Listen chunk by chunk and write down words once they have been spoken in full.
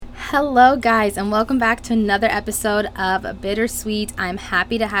Hello, guys, and welcome back to another episode of Bittersweet. I'm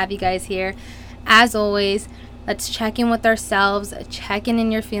happy to have you guys here. As always, let's check in with ourselves, check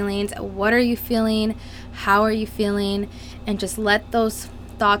in your feelings. What are you feeling? How are you feeling? And just let those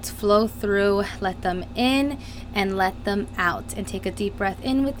thoughts flow through. Let them in and let them out. And take a deep breath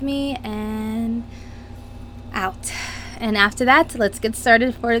in with me and out. And after that, let's get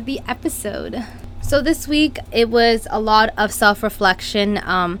started for the episode. So this week, it was a lot of self-reflection.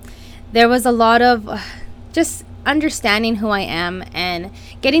 There was a lot of just understanding who I am and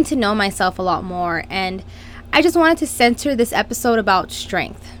getting to know myself a lot more. And I just wanted to center this episode about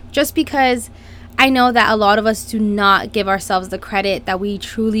strength, just because I know that a lot of us do not give ourselves the credit that we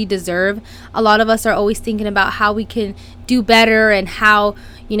truly deserve. A lot of us are always thinking about how we can do better and how,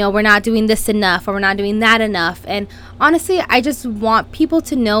 we're not doing this enough or we're not doing that enough. And honestly, I just want people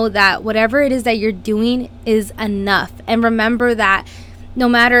to know that whatever it is that you're doing is enough. And remember that no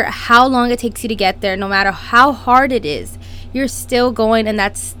matter how long it takes you to get there, no matter how hard it is, you're still going, and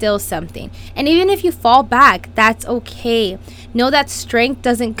that's still something. And even if you fall back, that's okay. Know that strength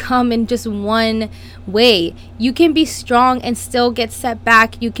doesn't come in just one way. You can be strong and still get set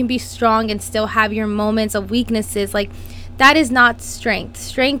back. You can be strong and still have your moments of weaknesses. Like, that is not strength.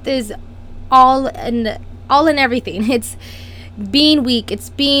 Strength is all in everything. It's being weak. It's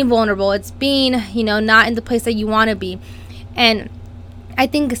being vulnerable. It's being, not in the place that you want to be. And I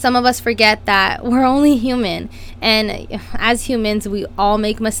think some of us forget that we're only human, and as humans we all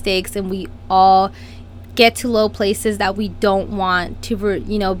make mistakes and we all get to low places that we don't want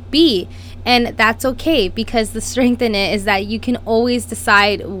to be, and that's okay, because the strength in it is that you can always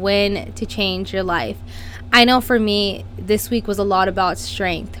decide when to change your life. I know for me, this week was a lot about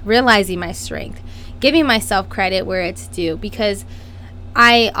strength, realizing my strength, giving myself credit where it's due, because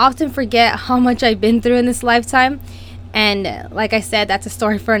I often forget how much I've been through in this lifetime. And like I said, that's a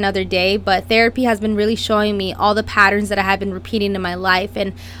story for another day. But therapy has been really showing me all the patterns that I have been repeating in my life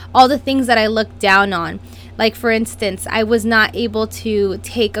and all the things that I look down on. Like, for instance, I was not able to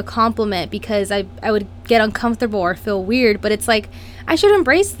take a compliment because I would get uncomfortable or feel weird. But it's like, I should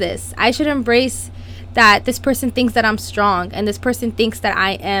embrace this. I should embrace that this person thinks that I'm strong and this person thinks that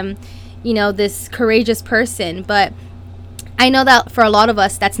I am, this courageous person. But I know that for a lot of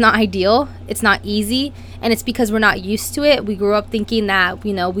us, that's not ideal. It's not easy. And it's because we're not used to it. We grew up thinking that,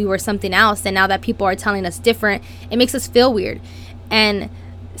 we were something else. And now that people are telling us different, it makes us feel weird. And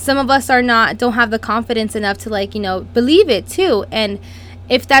some of us don't have the confidence enough to believe it too. And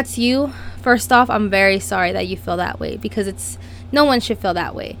if that's you, first off, I'm very sorry that you feel that way, because no one should feel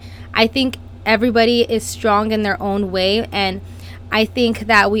that way. I think everybody is strong in their own way. And I think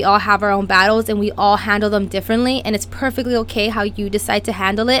that we all have our own battles and we all handle them differently. And it's perfectly okay how you decide to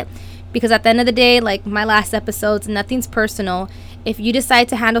handle it. Because at the end of the day, like my last episodes, nothing's personal. If you decide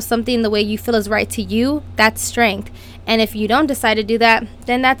to handle something the way you feel is right to you, that's strength. And if you don't decide to do that,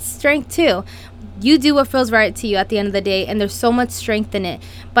 then that's strength too. You do what feels right to you at the end of the day, and there's so much strength in it.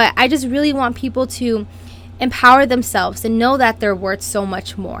 But I just really want people to empower themselves and know that they're worth so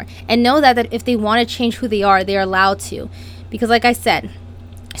much more. And know that if they want to change who they are, they're allowed to. Because like I said,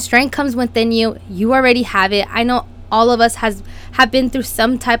 strength comes within you. You already have it. I know all of us have been through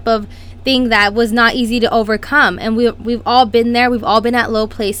some type of thing that was not easy to overcome, and we've all been there. We've all been at low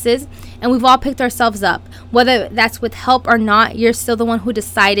places, and we've all picked ourselves up. Whether that's with help or not, you're still the one who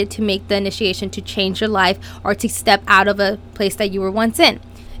decided to make the initiation to change your life or to step out of a place that you were once in.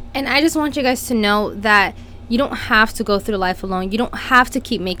 And I just want you guys to know that you don't have to go through life alone. You don't have to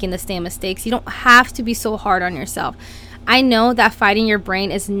keep making the same mistakes. You don't have to be so hard on yourself. I know that fighting your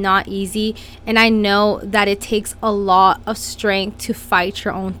brain is not easy, and I know that it takes a lot of strength to fight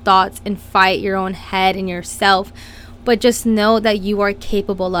your own thoughts and fight your own head and yourself. But just know that you are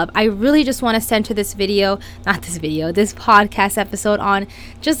capable of. I really just want to center this podcast episode on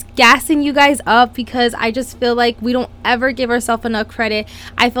just gassing you guys up, because I just feel like we don't ever give ourselves enough credit.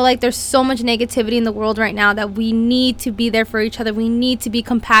 I feel like there's so much negativity in the world right now that we need to be there for each other. We need to be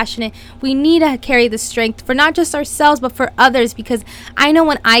compassionate. We need to carry the strength for not just ourselves, but for others, because I know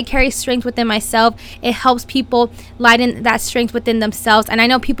when I carry strength within myself, it helps people lighten that strength within themselves. And I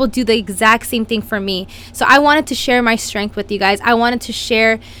know people do the exact same thing for me. So I wanted to share my strength with you guys. I wanted to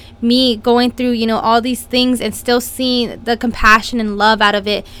share me going through, all these things and still seeing the compassion and love out of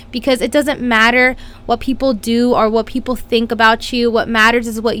it, because it doesn't matter what people do or what people think about you. What matters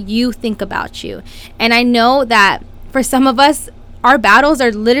is what you think about you. And I know that for some of us, our battles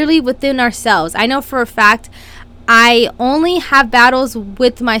are literally within ourselves. I know for a fact I only have battles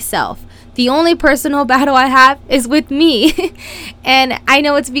with myself. The only personal battle I have is with me. And I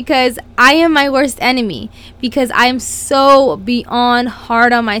know it's because I am my worst enemy, because I am so beyond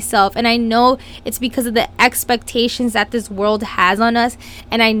hard on myself. And I know it's because of the expectations that this world has on us.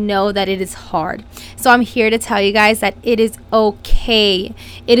 And I know that it is hard. So I'm here to tell you guys that it is okay.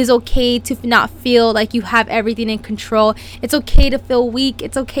 It is okay to not feel like you have everything in control. It's okay to feel weak.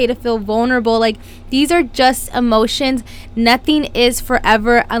 It's okay to feel vulnerable. Like, these are just emotions. Nothing is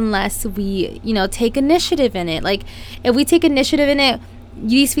forever unless we, take initiative in it. Like, if we take initiative in it,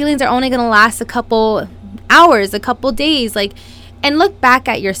 these feelings are only going to last a couple hours, a couple days. Like, and look back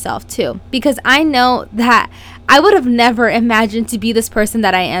at yourself too, because I know that I would have never imagined to be this person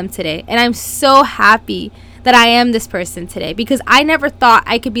that I am today. And I'm so happy that I am this person today, because I never thought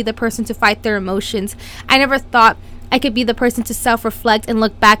I could be the person to fight their emotions. I never thought I could be the person to self-reflect and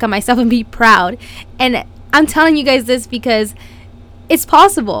look back on myself and be proud. And I'm telling you guys this because it's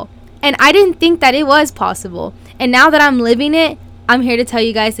possible. And I didn't think that it was possible. And now that I'm living it, I'm here to tell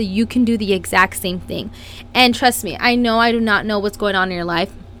you guys that you can do the exact same thing. And trust me, I know I do not know what's going on in your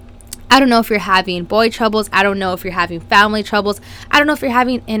life. I don't know if you're having boy troubles. I don't know if you're having family troubles. I don't know if you're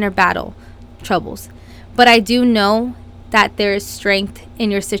having inner battle troubles. But I do know that there is strength in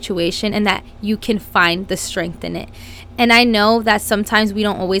your situation and that you can find the strength in it. And I know that sometimes we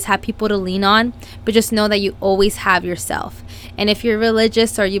don't always have people to lean on, but just know that you always have yourself. And if you're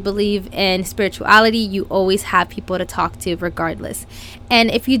religious or you believe in spirituality, you always have people to talk to regardless.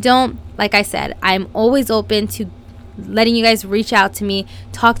 And if you don't, like I said, I'm always open to letting you guys reach out to me,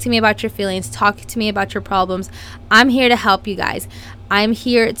 talk to me about your feelings, talk to me about your problems. I'm here to help you guys. I'm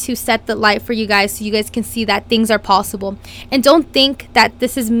here to set the light for you guys so you guys can see that things are possible. And don't think that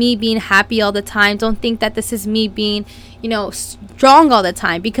this is me being happy all the time. Don't think that this is me being, strong all the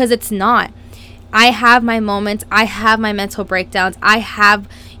time, because it's not. I have my moments. I have my mental breakdowns. I have,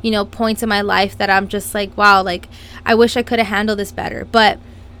 points in my life that I'm just like, wow, like I wish I could have handled this better. But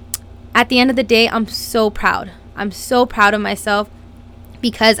at the end of the day, I'm so proud. I'm so proud of myself,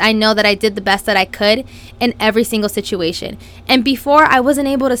 because I know that I did the best that I could in every single situation. And before, I wasn't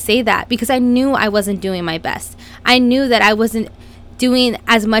able to say that because I knew I wasn't doing my best. I knew that I wasn't doing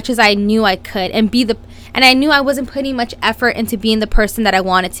as much as I knew I could and I knew I wasn't putting much effort into being the person that I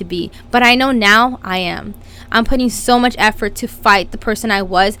wanted to be. But I know now I am. I'm putting so much effort to fight the person I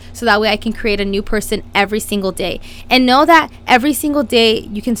was, so that way I can create a new person every single day. And know that every single day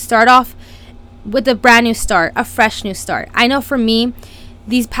you can start off with a brand new start, a fresh new start. I know for me,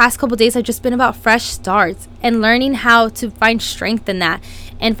 these past couple days have just been about fresh starts and learning how to find strength in that,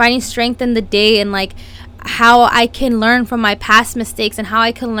 and finding strength in the day, and like how I can learn from my past mistakes and how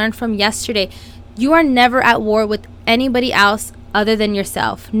I can learn from yesterday. You are never at war with anybody else other than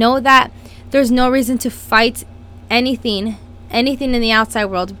yourself. Know that there's no reason to fight anything in the outside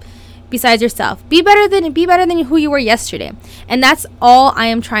world besides yourself. Be better than who you were yesterday. And that's all I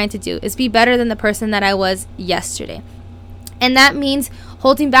am trying to do, is be better than the person that I was yesterday. And that means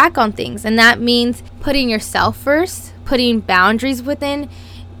holding back on things. And that means putting yourself first, putting boundaries within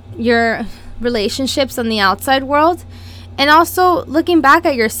your relationships on the outside world, and also looking back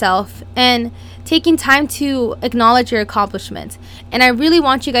at yourself and taking time to acknowledge your accomplishments. And I really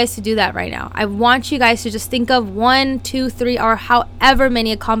want you guys to do that right now. I want you guys to just think of 1, 2, 3, or however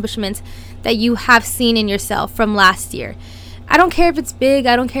many accomplishments that you have seen in yourself from last year. I don't care if it's big,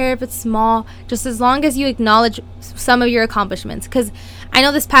 I don't care if it's small, just as long as you acknowledge some of your accomplishments. Because I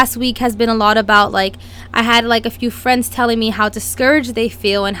know this past week has been a lot about, like, I had like a few friends telling me how discouraged they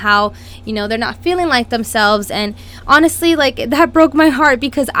feel and how, they're not feeling like themselves. And honestly, like, that broke my heart,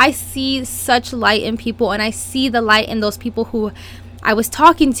 because I see such light in people, and I see the light in those people who I was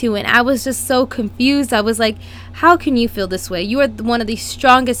talking to, and I was just so confused. I was like, how can you feel this way? You are one of the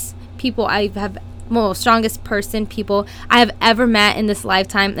strongest people strongest people I have ever met in this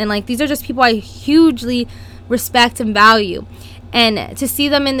lifetime. And like, these are just people I hugely respect and value. And to see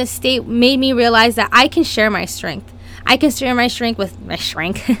them in this state made me realize that I can share my strength. I can share my strength with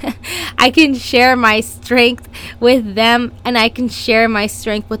I can share my strength with them, and I can share my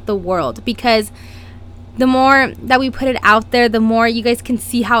strength with the world, because the more that we put it out there, the more you guys can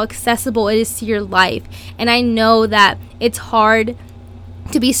see how accessible it is to your life. And I know that it's hard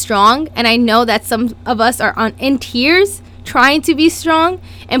to be strong, and I know that some of us are in tears trying to be strong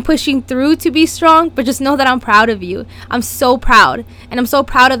and pushing through to be strong, but just know that I'm proud of you. I'm so proud, and I'm so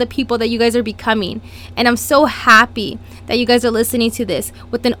proud of the people that you guys are becoming, and I'm so happy that you guys are listening to this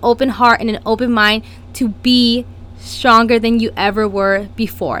with an open heart and an open mind to be stronger than you ever were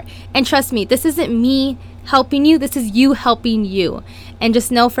before. And trust me, this isn't me helping you. This is you helping you. And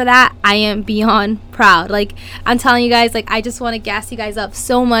just know for that, I am beyond proud. Like, I'm telling you guys, like, I just want to gas you guys up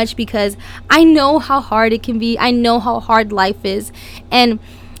so much because I know how hard it can be. I know how hard life is. And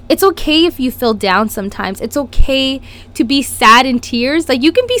it's okay if you feel down sometimes. It's okay to be sad in tears. Like,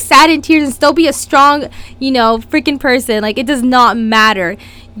 you can be sad in tears and still be a strong, freaking person. Like, it does not matter.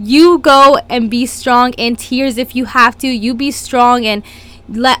 You go and be strong in tears if you have to. You be strong and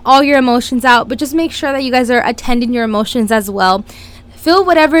let all your emotions out. But just make sure that you guys are attending your emotions as well. Feel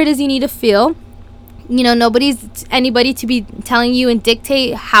whatever it is you need to feel. Nobody's anybody to be telling you and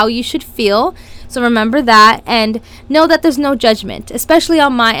dictate how you should feel. So remember that, and know that there's no judgment, especially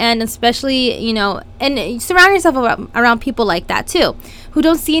on my end, especially, and surround yourself around people like that too, who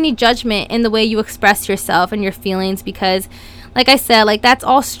don't see any judgment in the way you express yourself and your feelings, because like I said, like, that's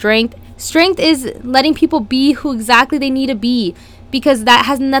all strength. Strength is letting people be who exactly they need to be, because that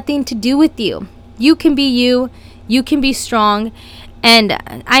has nothing to do with you. You can be you. You can be strong.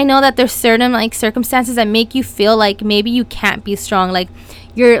 And I know that there's certain like circumstances that make you feel like maybe you can't be strong. Like,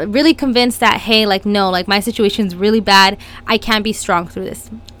 you're really convinced that, hey, like, no, like, my situation's really bad. I can't be strong through this.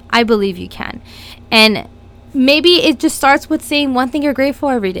 I believe you can. And maybe it just starts with saying one thing you're grateful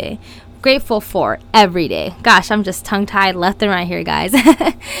every day. Grateful for every day. Gosh, I'm just tongue-tied left and right here, guys.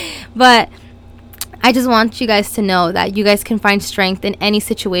 But I just want you guys to know that you guys can find strength in any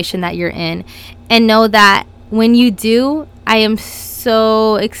situation that you're in. And know that when you do, I am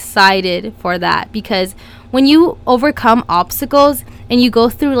so excited for that, because when you overcome obstacles and you go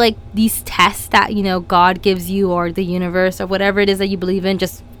through like these tests that, God gives you, or the universe, or whatever it is that you believe in,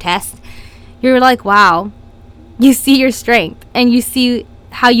 just test, you're like, wow, you see your strength, and you see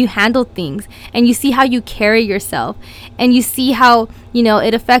how you handle things, and you see how you carry yourself, and you see how,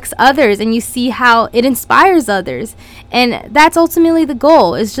 it affects others, and you see how it inspires others. And that's ultimately the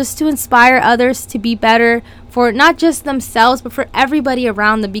goal, is just to inspire others to be better for not just themselves, but for everybody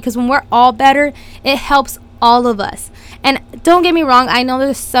around them, because when we're all better, it helps all of us. And don't get me wrong, I know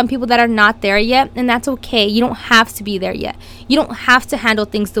there's some people that are not there yet, and that's okay. You don't have to be there yet. You don't have to handle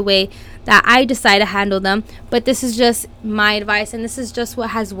things the way that I decide to handle them, but this is just my advice, and this is just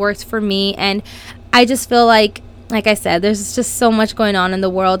what has worked for me. And I just feel like I said, there's just so much going on in the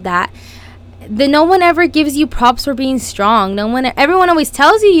world that no one ever gives you props for being strong. Everyone always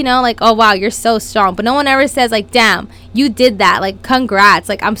tells you, like, oh wow, you're so strong, but no one ever says like, damn, you did that, like, congrats,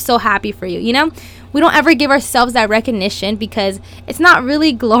 like, I'm so happy for you. We don't ever give ourselves that recognition because it's not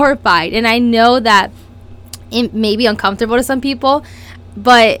really glorified. And I know that it may be uncomfortable to some people,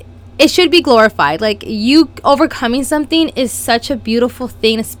 but it should be glorified. Like, you overcoming something is such a beautiful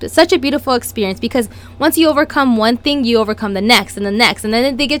thing. It's such a beautiful experience, because once you overcome one thing, you overcome the next and the next, and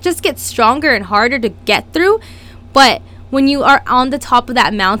then they just get stronger and harder to get through. But when you are on the top of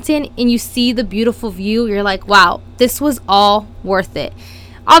that mountain and you see the beautiful view, you're like, wow, this was all worth it.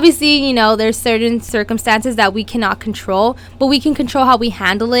 Obviously, there's certain circumstances that we cannot control, but we can control how we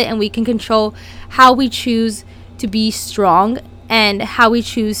handle it, and we can control how we choose to be strong, and how we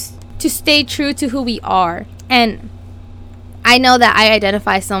choose to stay true to who we are. And I know that I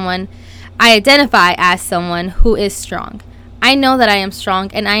identify as someone who is strong. I know that I am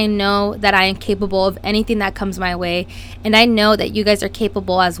strong, and I know that I am capable of anything that comes my way, and I know that you guys are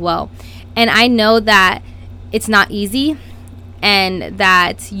capable as well. And I know that it's not easy, and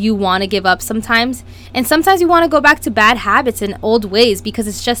that you want to give up sometimes, and sometimes you want to go back to bad habits and old ways, because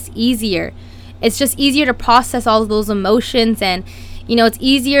it's just easier. It's just easier to process all of those emotions, and it's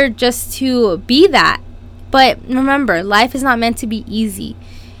easier just to be that. But remember, life is not meant to be easy.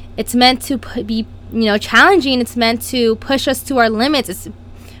 It's meant to be challenging. It's meant to push us to our limits. It's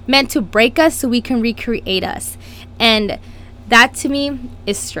meant to break us so we can recreate us. And that, to me,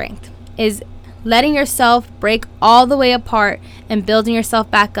 is strength, is letting yourself break all the way apart and building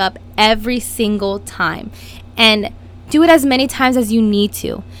yourself back up every single time. And do it as many times as you need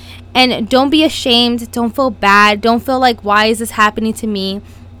to. And don't be ashamed. Don't feel bad. Don't feel like, why is this happening to me?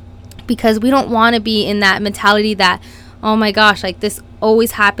 Because we don't want to be in that mentality that, oh my gosh, like, this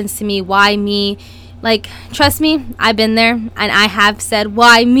always happens to me. Why me? Like, trust me, I've been there, and I have said,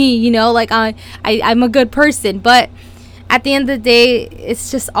 why me? Like, I'm a good person. But at the end of the day,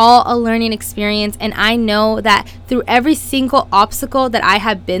 it's just all a learning experience. And I know that through every single obstacle that I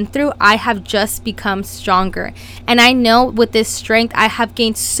have been through, I have just become stronger. And I know with this strength, I have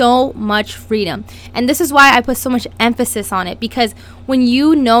gained so much freedom. And this is why I put so much emphasis on it, because when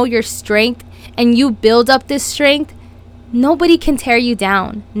you know your strength and you build up this strength, nobody can tear you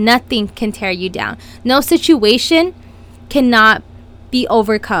down. Nothing can tear you down. No situation cannot be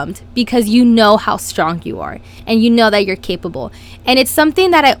overcome because you know how strong you are and you know that you're capable. And it's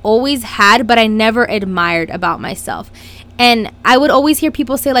something that I always had, but I never admired about myself. And I would always hear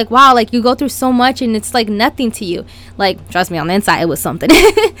people say like, wow, like you go through so much and it's like nothing to you. Like, trust me, on the inside it was something.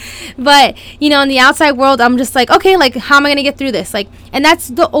 But, you know, in the outside world, I'm just like, okay, like how am I going to get through this? Like, and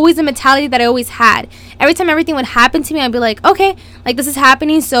that's always the mentality that I always had. Every time everything would happen to me, I'd be like, okay, like this is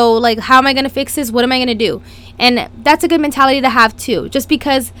happening. So like, how am I going to fix this? What am I going to do? And that's a good mentality to have too, just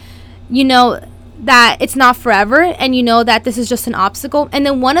because, you know, that it's not forever and you know that this is just an obstacle. And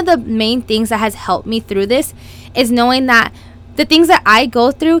then one of the main things that has helped me through this is knowing that the things that I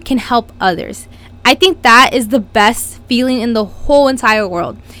go through can help others. I think that is the best feeling in the whole entire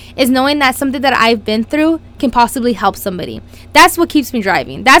world, is knowing that something that I've been through can possibly help somebody. That's what keeps me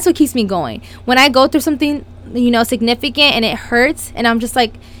driving. That's what keeps me going. When I go through something, you know, significant and it hurts and I'm just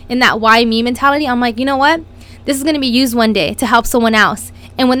like in that why me mentality, I'm like, you know what? This is going to be used one day to help someone else.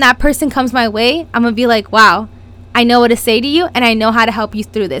 And when that person comes my way, I'm going to be like, wow, I know what to say to you and I know how to help you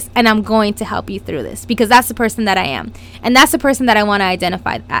through this. And I'm going to help you through this because that's the person that I am. And that's the person that I want to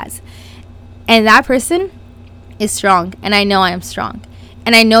identify as. And that person is strong. And I know I am strong.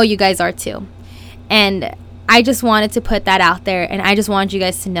 And I know you guys are too. And I just wanted to put that out there. And I just wanted you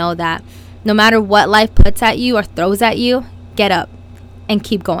guys to know that no matter what life puts at you or throws at you, get up and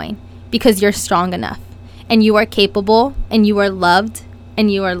keep going because you're strong enough. And you are capable and you are loved and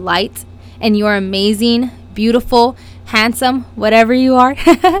you are light and you are amazing, beautiful, handsome, whatever you are.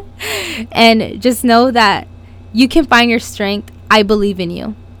 And just know that you can find your strength. I believe in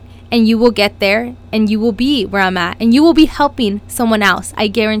you. And you will get there and you will be where I'm at. And you will be helping someone else. I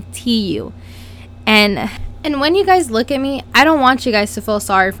guarantee you. And when you guys look at me, I don't want you guys to feel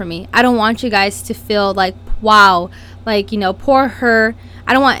sorry for me. I don't want you guys to feel like, wow, like, you know, poor her.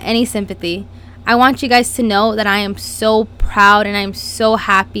 I don't want any sympathy. I want you guys to know that I am so proud and I'm so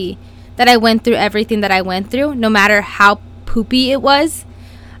happy that I went through everything that I went through, no matter how poopy it was.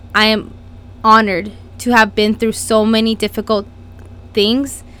 I am honored to have been through so many difficult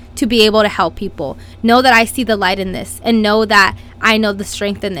things to be able to help people. Know that I see the light in this and know that I know the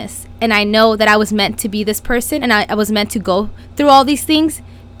strength in this. And I know that I was meant to be this person and I was meant to go through all these things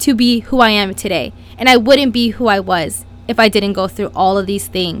to be who I am today. And I wouldn't be who I was if I didn't go through all of these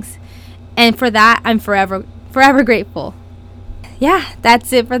things. And for that, I'm forever grateful. Yeah,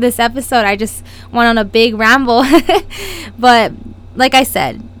 that's it for this episode. I just went on a big ramble. But like I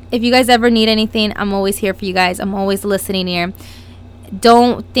said, if you guys ever need anything, I'm always here for you guys. I'm always listening here.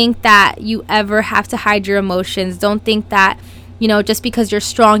 Don't think that you ever have to hide your emotions. Don't think that, you know, just because you're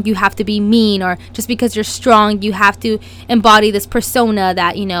strong, you have to be mean, or just because you're strong, you have to embody this persona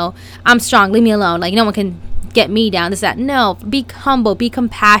that, you know, I'm strong, leave me alone. Like, no one can get me down, this, that. No, be humble, be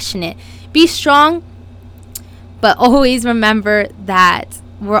compassionate, be strong, but always remember that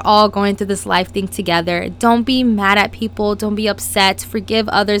we're all going through this life thing together. Don't be mad at people. Don't be upset. Forgive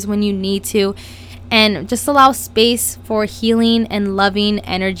others when you need to. And just allow space for healing and loving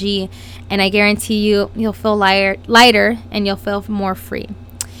energy. And I guarantee you'll feel lighter and you'll feel more free.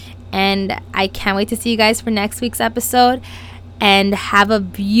 And I can't wait to see you guys for next week's episode. And have a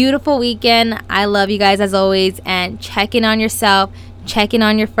beautiful weekend. I love you guys as always. And check in on yourself. Check in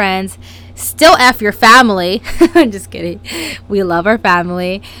on your friends. Still F your family. I'm just kidding. We love our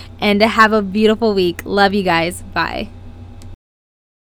family. And have a beautiful week. Love you guys. Bye.